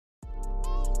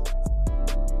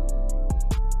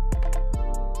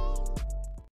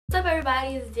up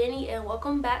everybody, it's Denny and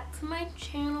welcome back to my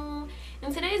channel.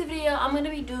 In today's video I'm going to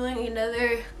be doing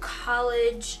another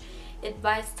college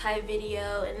advice type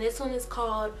video, and this one is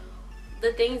called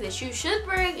the things that you should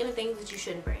bring and the things that you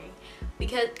shouldn't bring,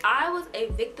 because I was a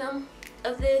victim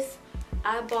of this.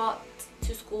 I bought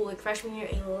to school like freshman year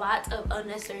a lot of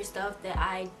unnecessary stuff that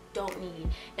I don't need,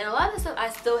 and a lot of the stuff I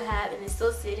still have and it's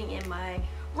still sitting in my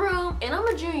room, and I'm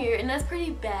a junior and that's pretty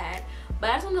bad. But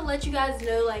I just want to let you guys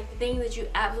know like the things that you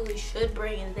absolutely should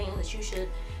bring and the things that you should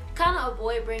kind of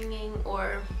avoid bringing,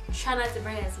 or try not to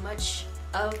bring as much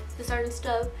of the certain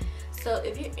stuff. So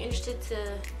if you're interested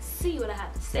to see what I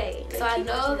have to say. So I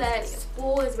know that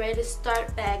school is ready to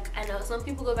start back. I know some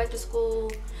people go back to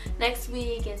school next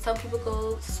week and some people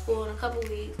go to school in a couple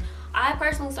weeks. I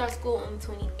personally start school on the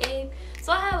 28th,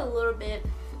 so I have a little bit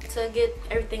to get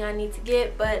everything I need to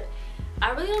get, but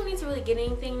I really don't need to really get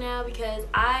anything now because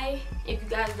if you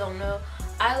guys don't know,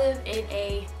 I live in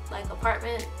a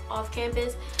apartment off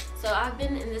campus. So I've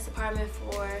been in this apartment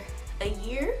for a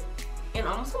year and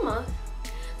almost a month.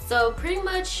 So pretty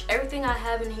much everything I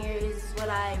have in here is what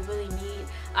I really need.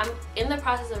 I'm in the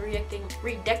process of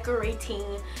redecorating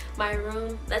my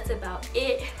room. That's about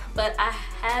it. But I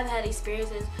have had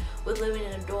experiences with living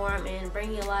in a dorm and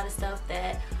bringing a lot of stuff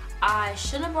that I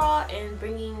shouldn't have brought, and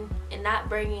not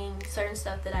bringing certain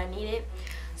stuff that I needed.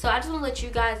 So I just want to let you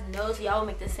guys know so y'all won't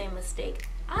make the same mistake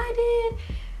I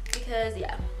did, because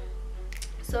yeah.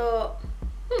 So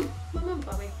my mom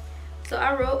called me. So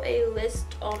I wrote a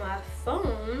list on my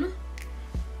phone.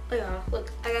 Oh yeah,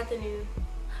 look, I got the new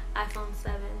iPhone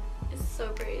 7. It's so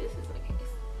pretty. This is my case.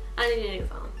 I need a new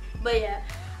phone. But yeah,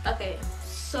 okay,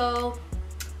 so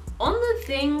on the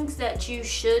things that you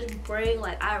should bring,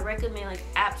 like I recommend like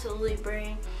absolutely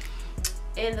bring,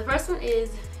 and the first one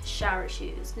is shower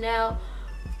shoes. Now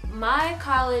my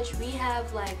college, we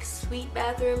have like suite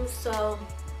bathrooms, so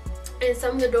in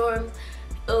some of the dorms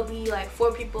it'll be like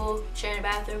 4 people sharing a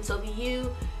bathroom, so it'll be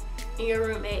you and your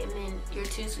roommate and then your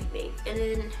 2 suite mates. And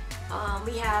then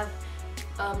we have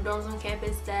dorms on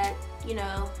campus that, you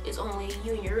know, it's only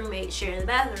you and your roommate sharing the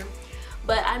bathroom.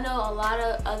 But I know a lot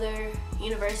of other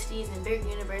universities and big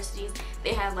universities,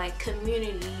 they have like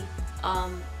community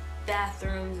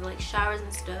bathrooms and like showers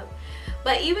and stuff.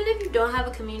 But even if you don't have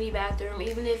a community bathroom,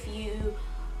 even if you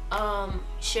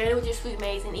share it with your suite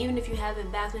mates, and even if you have a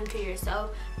bathroom to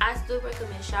yourself, I still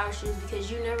recommend shower shoes,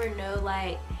 because you never know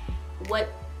like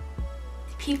what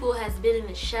people has been in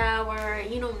the shower.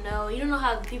 You don't know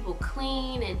how the people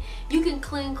clean, and you can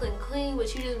clean,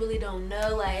 but you just really don't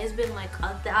know. Like it's been like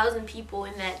 1,000 people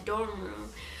in that dorm room.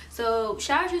 So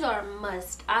shower shoes are a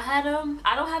must. I had them.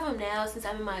 I don't have them now since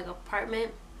I'm in my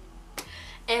apartment,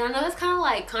 and I know it's kind of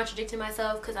like contradicting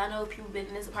myself because I know people been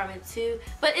in this apartment too,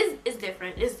 but it's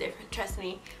different. It's different, trust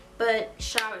me. But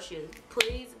shower shoes,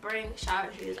 please bring shower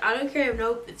shoes. I don't care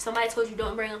if somebody told you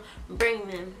don't bring them, bring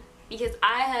them, because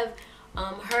I have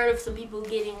heard of some people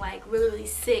getting like really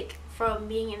sick from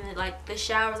being in the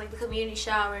showers, like the community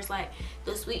showers, like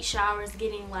the suite showers,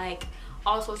 getting like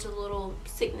all sorts of little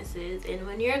sicknesses. And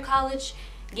when you're in college,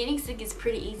 getting sick is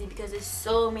pretty easy because there's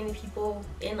so many people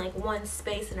in like one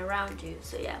space and around you.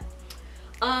 So yeah,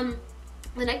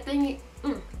 the next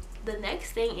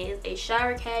thing is a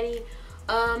shower caddy.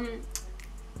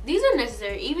 These are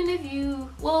necessary, even if you,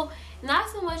 well, not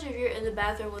so much if you're in the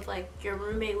bathroom with like your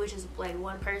roommate, which is like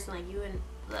one person, like you and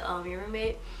your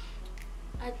roommate.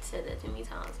 I said that too many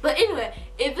times. But anyway,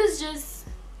 if it's just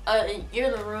you're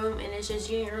in the room and it's just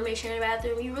you and your roommate sharing a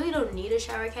bathroom, you really don't need a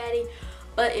shower caddy.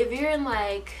 But if you're in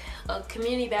like a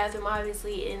community bathroom,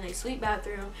 obviously in a suite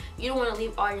bathroom, you don't want to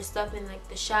leave all your stuff in like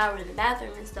the shower and the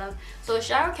bathroom and stuff. So a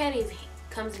shower caddy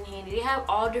comes in handy. They have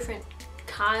all different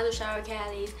kinds of shower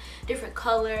caddies, different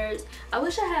colors. I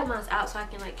wish I had mine out so I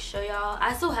can like show y'all.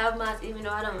 I still have mine even though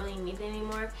I don't really need it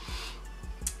anymore.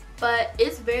 But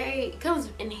it comes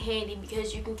in handy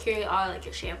because you can carry all like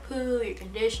your shampoo, your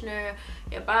conditioner,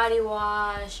 your body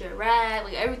wash, your rag,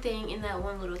 like everything in that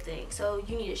one little thing. So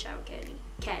you need a shower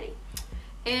caddy.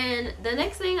 And the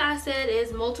next thing I said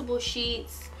is multiple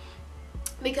sheets,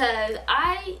 because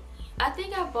I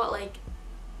think I bought like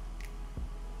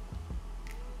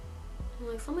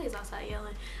somebody's outside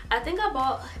yelling. I think I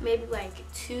bought maybe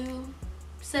like 2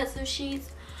 sets of sheets.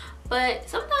 But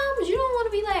sometimes you don't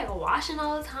want to be like washing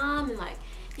all the time, and like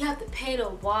you have to pay to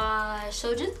wash.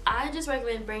 So I just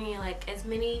recommend bringing like as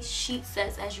many sheet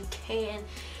sets as you can,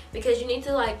 because you need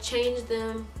to like change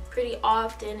them pretty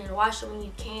often and wash them when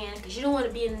you can, because you don't want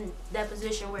to be in that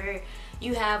position where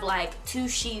you have like 2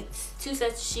 sets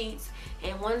of sheets,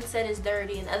 and one set is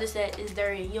dirty and the other set is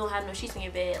dirty and you don't have no sheets in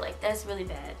your bed. Like that's really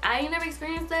bad. I ain't never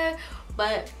experienced that,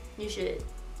 but you should.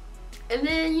 And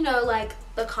then, you know, like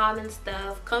the common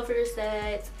stuff, comforter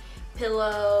sets,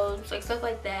 pillows, like stuff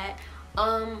like that.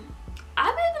 I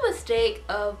made the mistake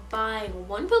of buying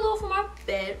one pillow for my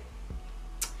bed,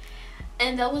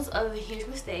 and that was a huge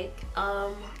mistake.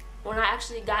 When I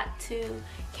actually got to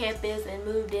campus and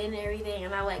moved in and everything,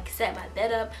 and I like set my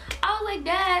bed up, I was like,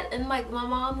 Dad, and like my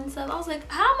mom and stuff, I was like,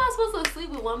 how am I supposed to sleep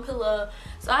with one pillow?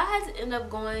 So I had to end up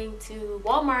going to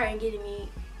Walmart and getting me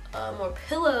more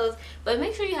pillows. But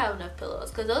make sure you have enough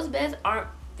pillows, because those beds aren't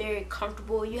very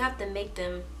comfortable. You have to make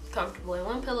them comfortable, and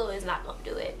one pillow is not gonna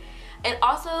do it. And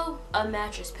also a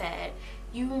mattress pad.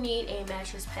 You need a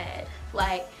mattress pad.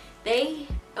 Like, they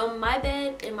on my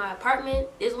bed in my apartment,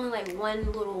 there's only like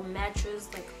one little mattress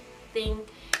like thing,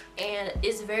 and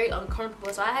it's very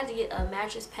uncomfortable. So I had to get a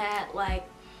mattress pad. Like,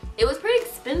 it was pretty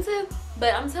expensive,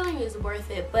 but I'm telling you, it's worth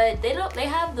it. But they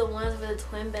have the ones for the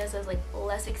twin beds that's like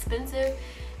less expensive,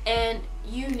 and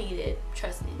you need it.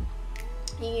 Trust me,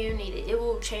 you need it. It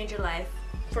will change your life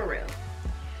for real.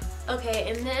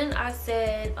 Okay, and then I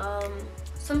said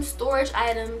some storage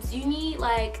items. You need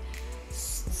like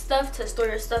stuff to store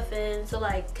your stuff in, so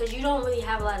like, because you don't really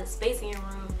have a lot of space in your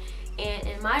room. And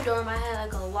in my dorm, I had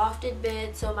like a lofted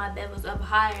bed, so my bed was up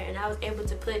higher, and I was able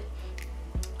to put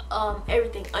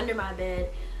everything under my bed.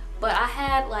 But I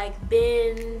had like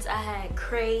bins, I had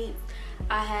crates,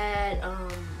 I had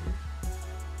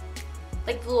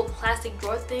like the little plastic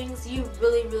drawer things. You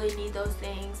really need those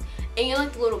things. And you know,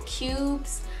 like the little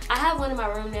cubes. I have one in my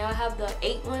room now. I have the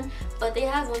 8 one, but they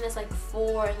have one that's like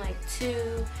 4 and like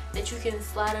 2 that you can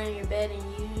slide on your bed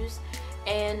and use,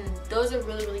 and those are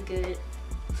really good.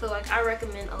 So like, I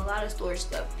recommend a lot of storage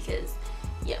stuff, because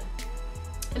yeah.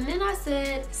 And then I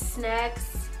said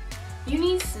snacks. You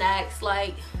need snacks.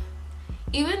 Like,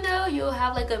 even though you'll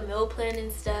have like a meal plan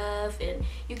and stuff, and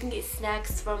you can get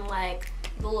snacks from like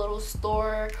the little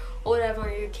store or whatever,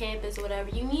 or your campus or whatever,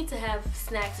 you need to have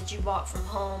snacks that you bought from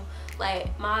home.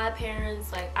 Like, my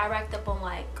parents, like, I racked up on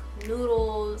like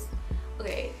noodles.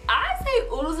 Okay, I say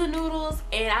oodles and noodles,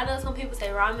 and I know some people say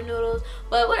ramen noodles,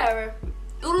 but whatever.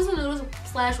 Oodles and noodles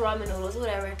 / ramen noodles,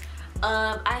 whatever.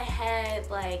 I had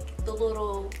like the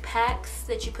little packs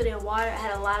that you put in water. I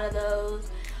had a lot of those.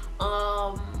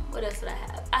 What else did I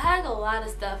have? I had a lot of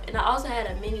stuff, and I also had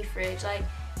a mini fridge. Like,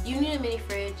 you need a mini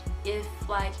fridge if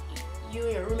like you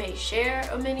and your roommate share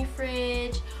a mini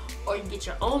fridge, or you get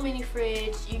your own mini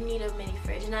fridge. You need a mini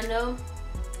fridge. And I know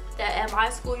that at my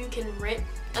school you can rent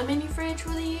a mini fridge for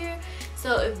the year,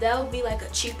 so if that would be like a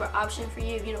cheaper option for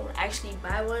you if you don't actually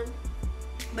buy one.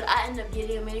 But I ended up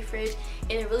getting a mini fridge,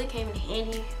 and it really came in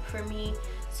handy for me.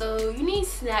 So you need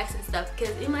snacks and stuff,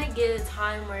 because it might get a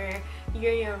time where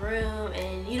you're in your room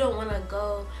and you don't want to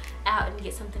go out and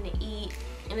get something to eat,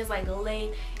 and it's like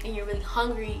late and you're really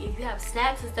hungry. If you have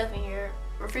snacks and stuff in your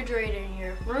refrigerator in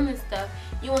your room and stuff,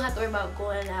 you won't have to worry about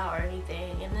going out or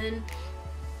anything. And then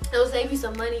it'll save you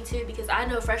some money too, because I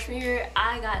know freshman year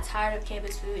I got tired of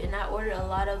campus food, and I ordered a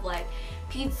lot of like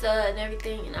pizza and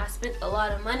everything, and I spent a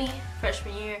lot of money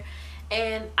freshman year.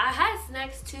 And I had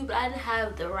snacks too, but I didn't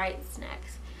have the right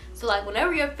snacks. So like,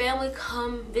 whenever your family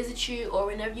come visit you, or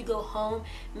whenever you go home,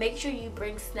 make sure you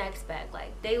bring snacks back. Like,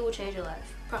 they will change your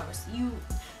life. Promise. You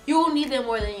will need them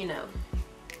more than you know.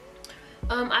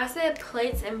 I said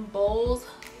plates and bowls.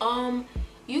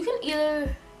 You can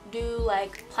either do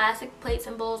like plastic plates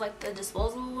and bowls, like the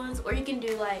disposable ones, or you can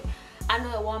do like, I know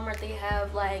at Walmart they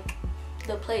have like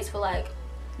the plates for like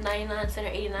 99 cents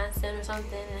or 89 cents or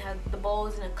something, and have the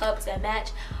bowls and the cups that match.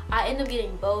 I end up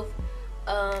getting both.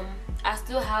 I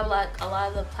still have like a lot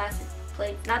of the plastic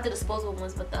plates, not the disposable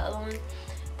ones, but the other ones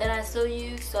that I still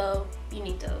use, so you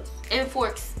need those. And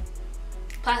forks,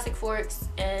 plastic forks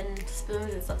and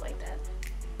spoons and stuff like that.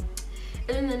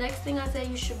 And then the next thing I say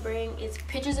you should bring is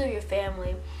pictures of your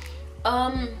family.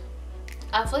 I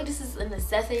feel like this is a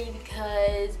necessity,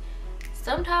 because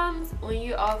sometimes when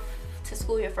you're off to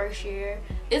school your first year,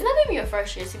 it's not even your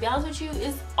first year, to be honest with you,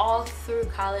 it's all through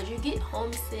college, you get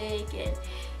homesick and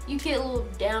you get a little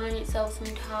down on yourself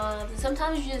sometimes, and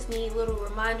sometimes you just need little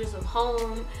reminders of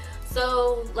home.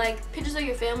 So like, pictures of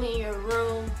your family in your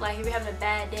room, like if you're having a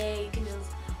bad day, you can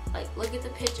just like look at the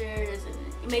pictures and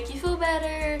it make you feel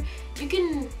better. You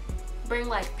can bring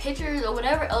like pictures or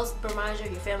whatever else reminds you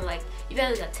of your family. Like, if you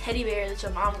had like a teddy bear that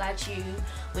your mom got you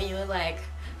when you were like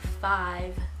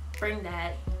 5, bring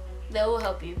that. That will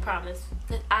help you, promise.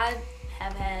 Cause I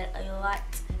have had a lot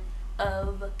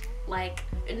of like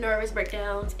nervous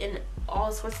breakdowns and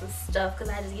all sorts of stuff,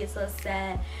 because I just get so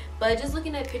sad. But just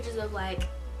looking at pictures of like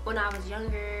when I was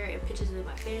younger and pictures of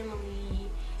my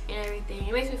family and everything,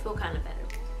 it makes me feel kind of better.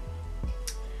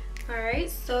 Alright,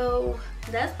 so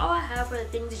that's all I have for the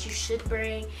things that you should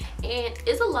bring, and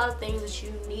it's a lot of things that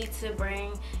you need to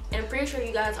bring, and I'm pretty sure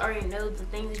you guys already know the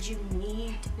things that you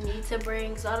need to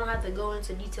bring, so I don't have to go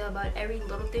into detail about every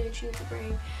little thing that you need to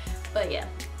bring. But yeah,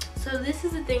 so this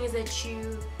is the things that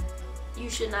you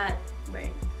should not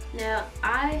bring. Now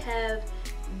I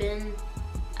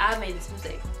made this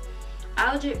mistake.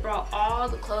 I legit brought all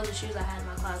the clothes and shoes I had in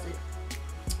my closet.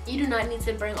 You do not need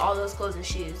to bring all those clothes and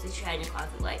shoes that you had in your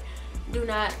closet. Like, do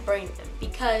not bring them,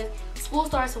 because school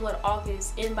starts in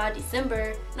August, and by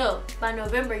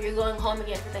November you're going home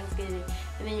again for Thanksgiving,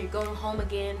 and then you're going home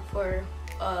again for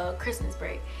Christmas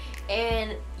break.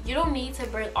 And you don't need to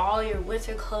bring all your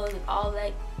winter clothes and all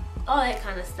that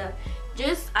kind of stuff.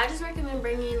 I just recommend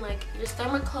bringing like your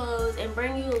summer clothes, and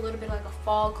bring you a little bit like a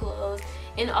fall clothes.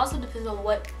 And it also depends on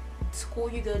what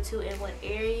school you go to and what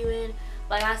area you're in.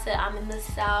 Like I said, I'm in the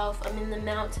south, I'm in the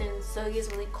mountains, so it gets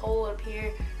really cold up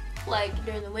here. Like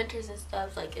during the winters and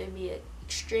stuff, like it'd be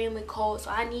extremely cold,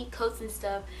 so I need coats and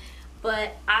stuff.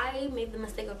 But I made the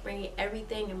mistake of bringing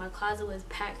everything, and my closet was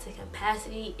packed to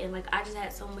capacity, and like I just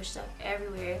had so much stuff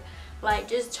everywhere. Like,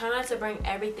 just try not to bring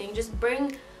everything. Just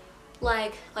bring,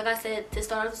 like I said, to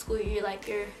start off the school year, like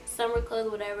your summer clothes,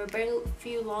 whatever. Bring a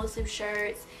few long sleeve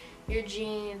shirts, your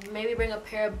jeans, maybe bring a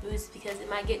pair of boots, because it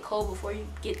might get cold before you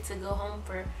get to go home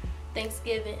for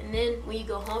Thanksgiving. And then when you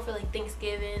go home for like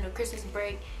Thanksgiving or Christmas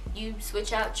break, you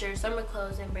switch out your summer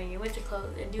clothes and bring your winter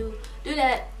clothes, and do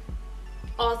that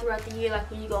all throughout the year. Like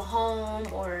when you go home,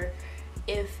 or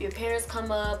if your parents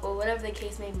come up, or whatever the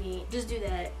case may be, just do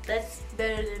that. That's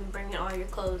better than bringing all your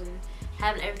clothes and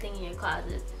having everything in your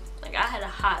closet. Like, I had a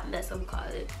hot mess of a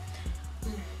closet.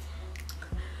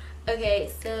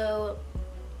 Okay, so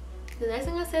the next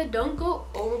thing I said, don't go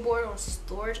overboard on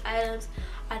storage items.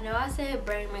 I know I said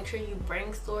make sure you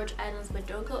bring storage items, but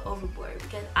don't go overboard,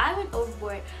 because I went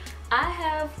overboard. I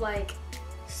have like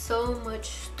so much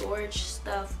storage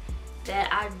stuff that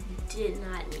I did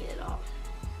not need at all.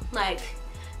 Like,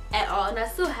 at all. And I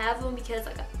still have them, because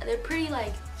like they're pretty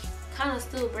like kind of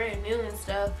still brand new and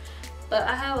stuff, but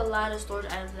I have a lot of storage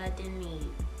items that I didn't need.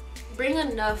 Bring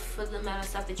enough for the amount of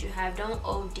stuff that you have. Don't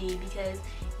OD, because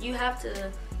you have to,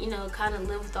 you know, kind of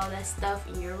live with all that stuff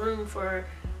in your room for,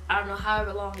 I don't know,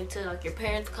 however long, until like your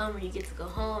parents come or you get to go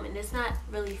home, and it's not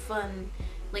really fun.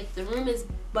 Like, the room is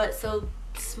but so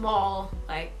small,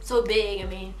 like so big. I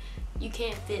mean, you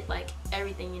can't fit like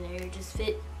everything in there. Just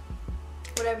fit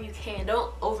whatever you can.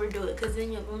 Don't overdo it, because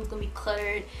then your room's gonna be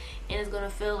cluttered and it's gonna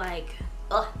feel like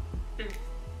ugh.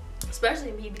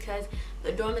 Especially me, because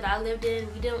the dorm that I lived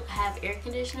in, we didn't have air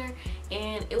conditioner,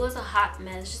 and it was a hot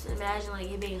mess. Just imagine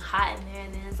like it being hot in there,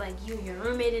 and then it's like you and your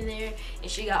roommate in there, and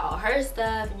she got all her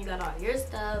stuff and you got all your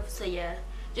stuff. So yeah,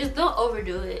 just don't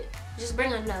overdo it. Just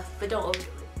bring enough, but don't overdo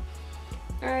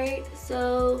it. Alright,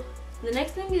 so the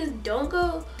next thing is don't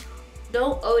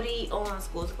OD on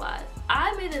school supplies.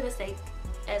 I made the mistake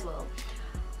as well.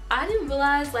 I didn't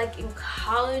realize, like, in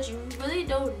college you really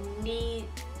don't need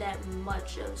that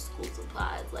much of school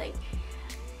supplies. Like,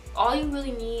 all you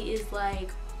really need is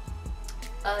like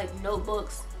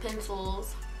notebooks,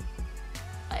 pencils,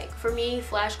 like for me,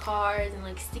 flashcards, and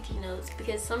like sticky notes,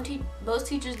 because most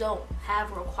teachers don't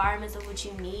have requirements of what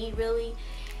you need really.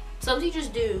 Some teachers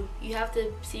do. You have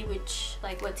to see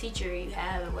what teacher you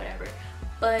have or whatever.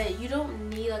 But you don't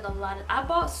need like a lot of, I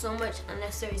bought so much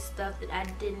unnecessary stuff that I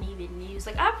didn't even use.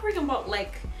 Like, I freaking bought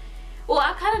like, well,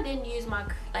 I kind of didn't use my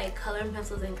like coloring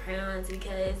pencils and crayons,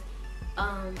 because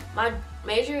my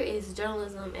major is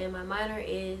journalism and my minor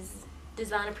is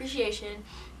design appreciation,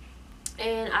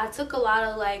 and I took a lot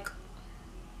of like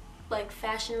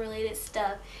fashion related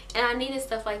stuff, and I needed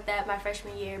stuff like that my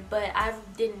freshman year, but I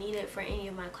didn't need it for any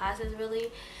of my classes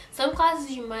really. Some classes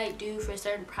you might do for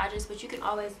certain projects, but you can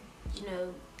always, you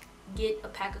know, get a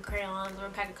pack of crayons or a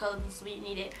pack of color pencils when you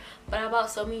need it. But I bought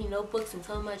so many notebooks and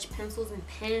so much pencils and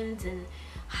pens and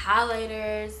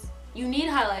highlighters. You need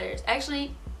highlighters.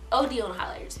 Actually, OD on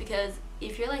highlighters, because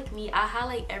if you're like me, I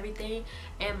highlight everything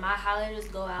and my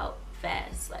highlighters go out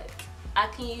fast. Like, I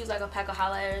can use like a pack of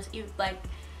highlighters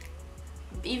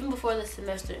even before the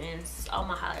semester ends. All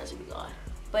my highlighters will be gone.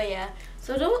 But yeah,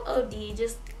 so don't OD.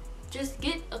 Just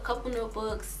get a couple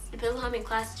notebooks. Depends on how many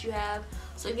classes you have.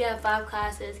 So if you have 5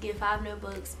 classes, get 5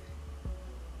 notebooks.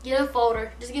 Get a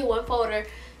folder. Just get one folder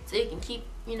so you can keep,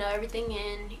 you know, everything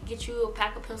in. Get you a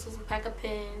pack of pencils, a pack of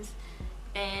pens,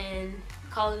 and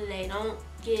call it a day. Don't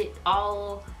get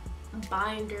all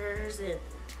binders and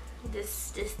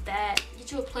this, that.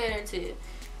 Get you a planner too.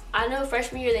 I know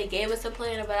freshman year they gave us a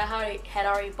planner, but I had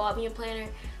already bought me a planner,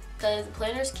 because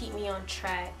planners keep me on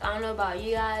track. I don't know about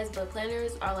you guys, but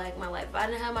planners are like my life. If I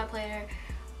didn't have my planner,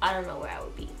 I don't know where I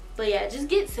would be. But yeah, just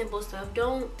get simple stuff.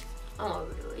 Don't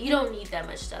overdo it. You don't need that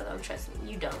much stuff. I'm trusting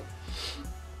you don't.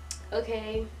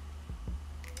 Okay.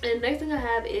 And the next thing I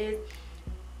have is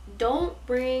don't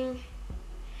bring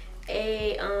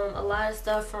a lot of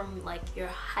stuff from like your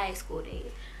high school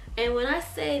days. And when I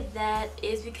say that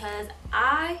is because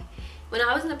when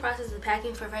I was in the process of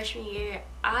packing for freshman year,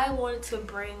 I wanted to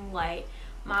bring like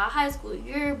my high school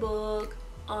yearbook,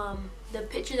 the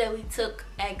picture that we took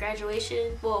at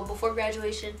graduation, well before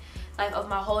graduation, like of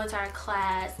my whole entire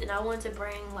class, and I wanted to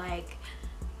bring like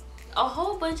a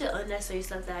whole bunch of unnecessary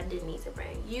stuff that I didn't need to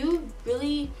bring. You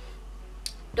really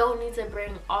don't need to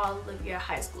bring all of your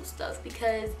high school stuff,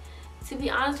 because to be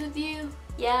honest with you,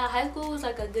 yeah, high school was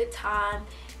like a good time.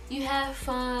 You had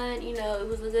fun, you know, it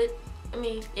was a good, I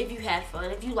mean, if you had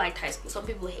fun, if you liked high school. Some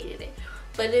people hated it,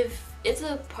 but if it's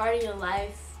a part in your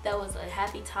life that was a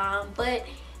happy time, but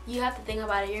you have to think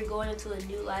about it, you're going into a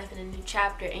new life and a new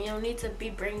chapter, and you don't need to be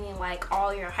bringing like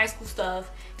all your high school stuff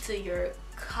to your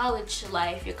college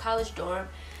life, your college dorm.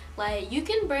 Like, you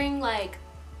can bring like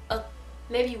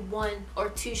maybe 1 or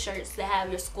 2 shirts that have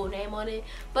your school name on it,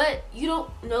 but you don't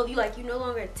know, you no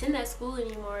longer attend that school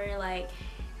anymore, like,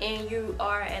 and you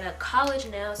are at a college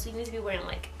now, so you need to be wearing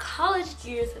like college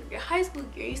gear instead of your high school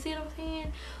gear. You see what I'm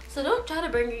saying? So don't try to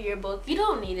bring your yearbook. You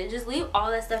don't need it. Just leave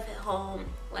all that stuff at home,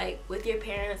 like with your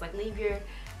parents. Like, leave your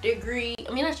degree,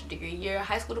 I mean not your degree, your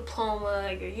high school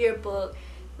diploma, your yearbook,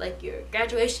 like your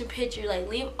graduation picture. Like,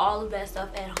 leave all of that stuff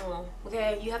at home,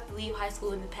 okay? You have to leave high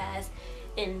school in the past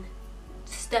and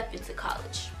step into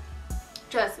college.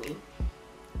 Trust me,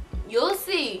 you'll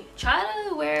see. Try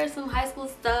to wear some high school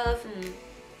stuff and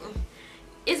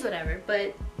it's whatever,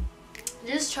 but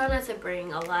just try not to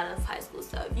bring a lot of high school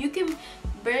stuff. You can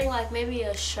bring like maybe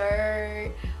a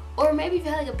shirt, or maybe if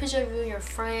you had like a picture of you and your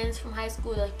friends from high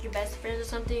school, like your best friends or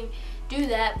something, do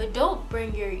that. But don't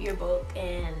bring your yearbook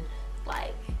and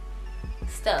like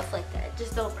stuff like that.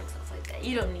 Just don't bring stuff like that.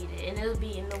 You don't need it, and it'll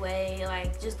be in the way.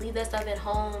 Like, just leave that stuff at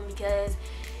home, because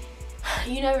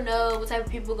you never know what type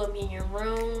of people are gonna be in your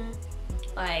room.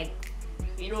 Like,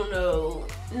 you don't know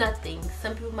nothing.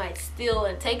 Some people might steal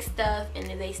and take stuff, and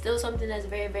if they steal something that's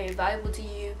very, very valuable to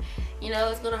you, you know,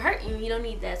 it's gonna hurt you. You don't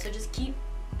need that. So just keep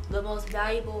the most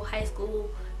valuable high school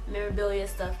memorabilia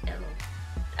stuff at home.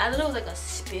 I know it was like a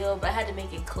spiel, but I had to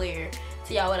make it clear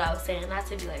to y'all what I was saying, not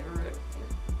to be like rude.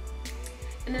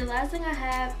 And then the last thing I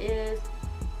have is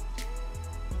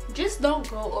just don't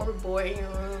go overboard in your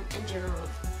room in general.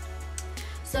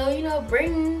 So, you know,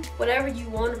 bring whatever you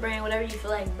want to bring, whatever you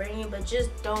feel like bringing, but just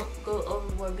don't go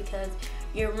overboard, because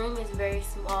your room is very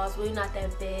small. It's really not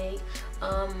that big.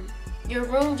 Your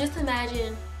room, just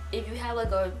imagine if you have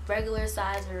like a regular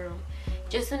size room.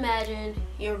 Just imagine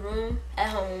your room at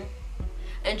home,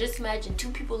 and just imagine 2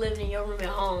 people living in your room at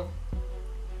home.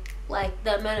 Like,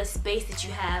 the amount of space that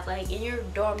you have. Like, in your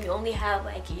dorm, you only have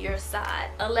like your side,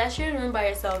 unless you're in a room by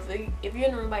yourself. If you're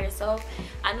in a room by yourself,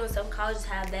 I know some colleges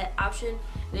have that option,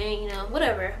 then, you know,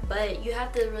 whatever. But you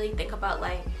have to really think about,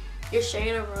 like, you're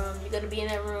sharing a room, you're gonna be in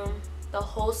that room the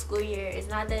whole school year. It's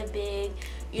not that big.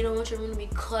 You don't want your room to be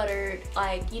cluttered.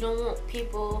 Like, you don't want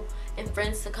people and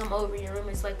friends to come over your room.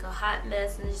 It's like a hot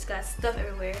mess and it's just got stuff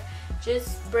everywhere.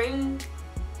 Just bring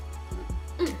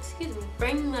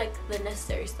bring like the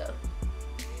necessary stuff.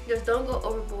 Just don't go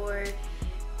overboard,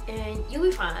 and you'll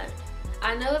be fine.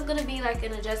 I know it's gonna be like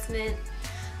an adjustment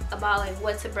about like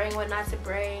what to bring, what not to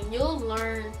bring. You'll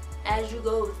learn as you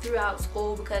go throughout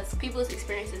school, because people's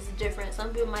experiences is different.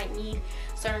 Some people might need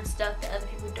certain stuff that other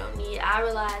people don't need. I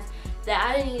realized that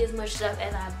I didn't need as much stuff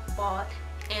as I bought,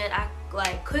 and I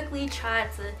like quickly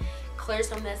tried to clear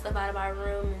some of that stuff out of my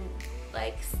room and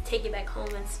like take it back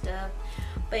home and stuff.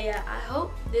 But yeah, I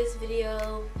hope this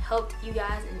video helped you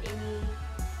guys in any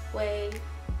way.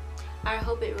 I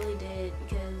hope it really did,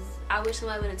 because I wish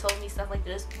somebody would have told me stuff like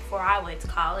this before I went to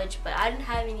college, but I didn't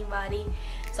have anybody,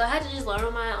 so I had to just learn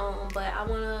on my own. But I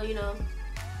want to, you know,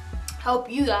 help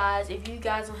you guys. If you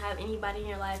guys don't have anybody in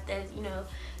your life that's, you know,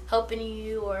 helping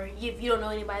you, or if you don't know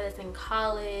anybody that's in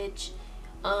college,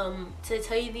 to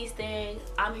tell you these things,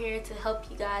 I'm here to help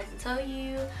you guys and tell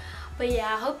you. But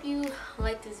yeah, I hope you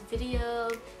liked this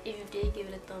video. If you did, give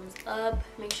it a thumbs up.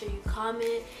 Make sure you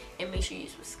comment, and make sure you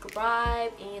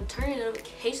subscribe and turn your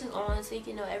notifications on so you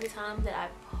can know every time that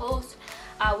I post.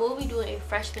 I will be doing a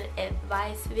freshman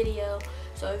advice video.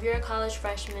 So if you're a college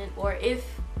freshman, or if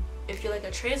you're like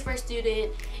a transfer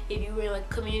student, if you were in like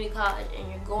community college and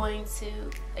you're going to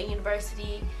a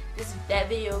university, that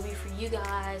video will be for you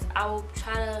guys. I will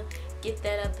try to get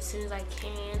that up as soon as I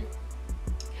can.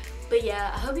 But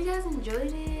yeah, I hope you guys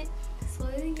enjoyed it. So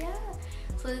yeah,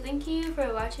 So thank you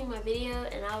for watching my video,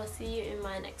 and I will see you in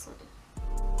my next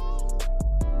one.